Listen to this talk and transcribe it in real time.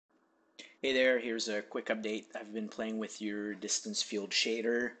Hey there, here's a quick update. I've been playing with your distance field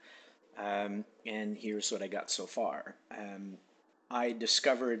shader, and here's what I got so far. I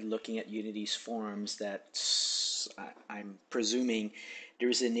discovered looking at Unity's forums that I'm presuming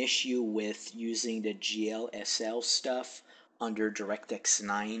there's an issue with using the GLSL stuff under DirectX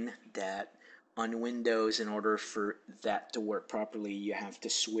 9 that on Windows, in order for that to work properly, you have to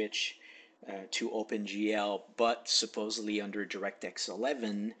switch to OpenGL, but supposedly under DirectX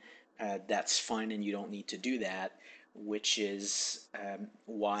 11, that's fine and you don't need to do that, which is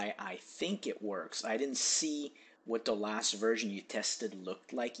why I think it works. I didn't see what the last version you tested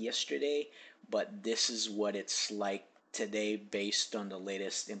looked like yesterday, but this is what it's like today based on the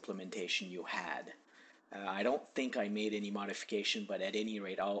latest implementation you had. I don't think I made any modification, but at any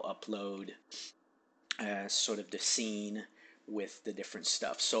rate, I'll upload sort of the scene with the different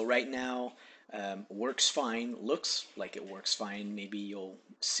stuff. So right now, works fine, looks like it works fine. Maybe you'll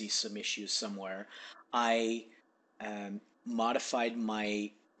see some issues somewhere. I modified my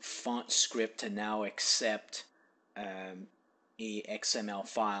font script to now accept a XML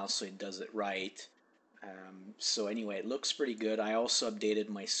file so it does it right. So anyway, it looks pretty good. I also updated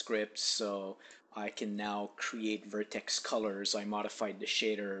my script so I can now create vertex colors. I modified the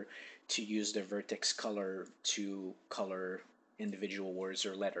shader to use the vertex color to color individual words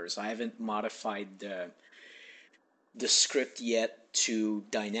or letters. I haven't modified the script yet to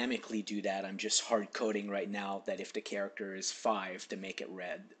dynamically do that. I'm just hard coding right now that if the character is 5 to make it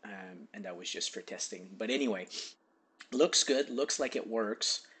red, and that was just for testing. But anyway, looks good, looks like it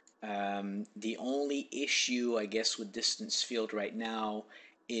works. The only issue, I guess, with distance field right now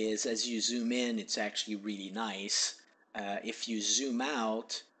is as you zoom in, it's actually really nice. If you zoom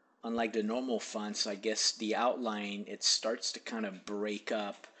out, unlike the normal fonts, I guess the outline, it starts to kind of break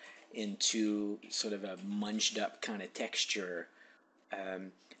up into sort of a munged up kind of texture.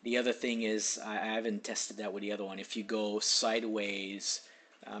 The other thing is, I haven't tested that with the other one. If you go sideways,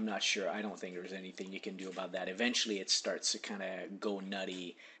 I'm not sure. I don't think there's anything you can do about that. Eventually, it starts to kind of go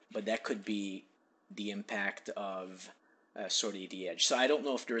nutty, but that could be the impact of sort of the edge. So I don't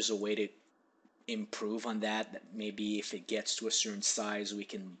know if there's a way to improve on that. Maybe if it gets to a certain size, we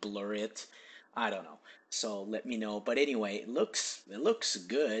can blur it. I don't know. So let me know. But anyway, it looks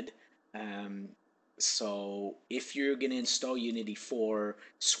good. Um, so if you're gonna install Unity 4,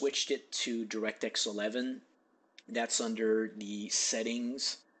 switched it to DirectX 11. That's under the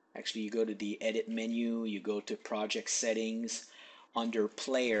settings. Actually, you go to the edit menu, you go to project settings. Under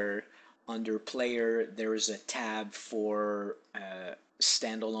player, there is a tab for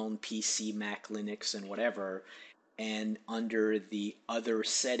standalone PC, Mac, Linux, and whatever. And under the other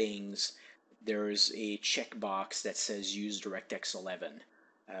settings, there's a checkbox that says use DirectX 11.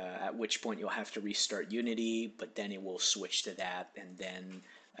 At which point you'll have to restart Unity, but then it will switch to that, and then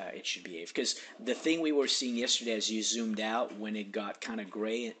it should behave. Because the thing we were seeing yesterday, as you zoomed out, when it got kind of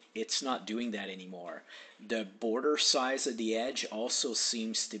gray, it's not doing that anymore. The border size of the edge also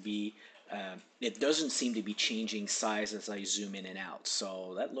seems to be, it doesn't seem to be changing size as I zoom in and out.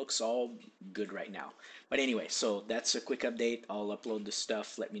 So that looks all good right now. But anyway, so that's a quick update. I'll upload the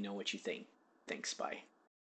stuff. Let me know what you think. Thanks. Bye.